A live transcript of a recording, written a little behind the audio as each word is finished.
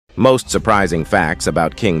Most surprising facts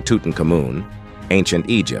about King Tutankhamun. Ancient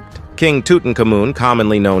Egypt. King Tutankhamun,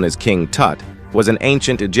 commonly known as King Tut, was an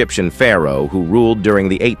ancient Egyptian pharaoh who ruled during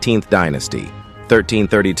the 18th dynasty,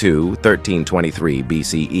 1332-1323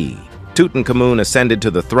 BCE. Tutankhamun ascended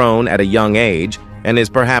to the throne at a young age and is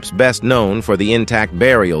perhaps best known for the intact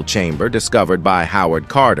burial chamber discovered by Howard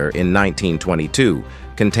Carter in 1922,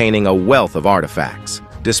 containing a wealth of artifacts.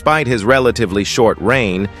 Despite his relatively short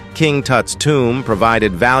reign, King Tut's tomb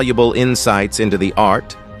provided valuable insights into the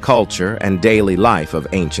art, culture, and daily life of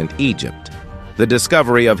ancient Egypt. The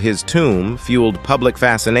discovery of his tomb fueled public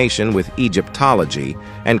fascination with Egyptology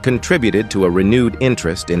and contributed to a renewed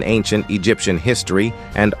interest in ancient Egyptian history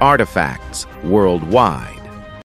and artifacts worldwide.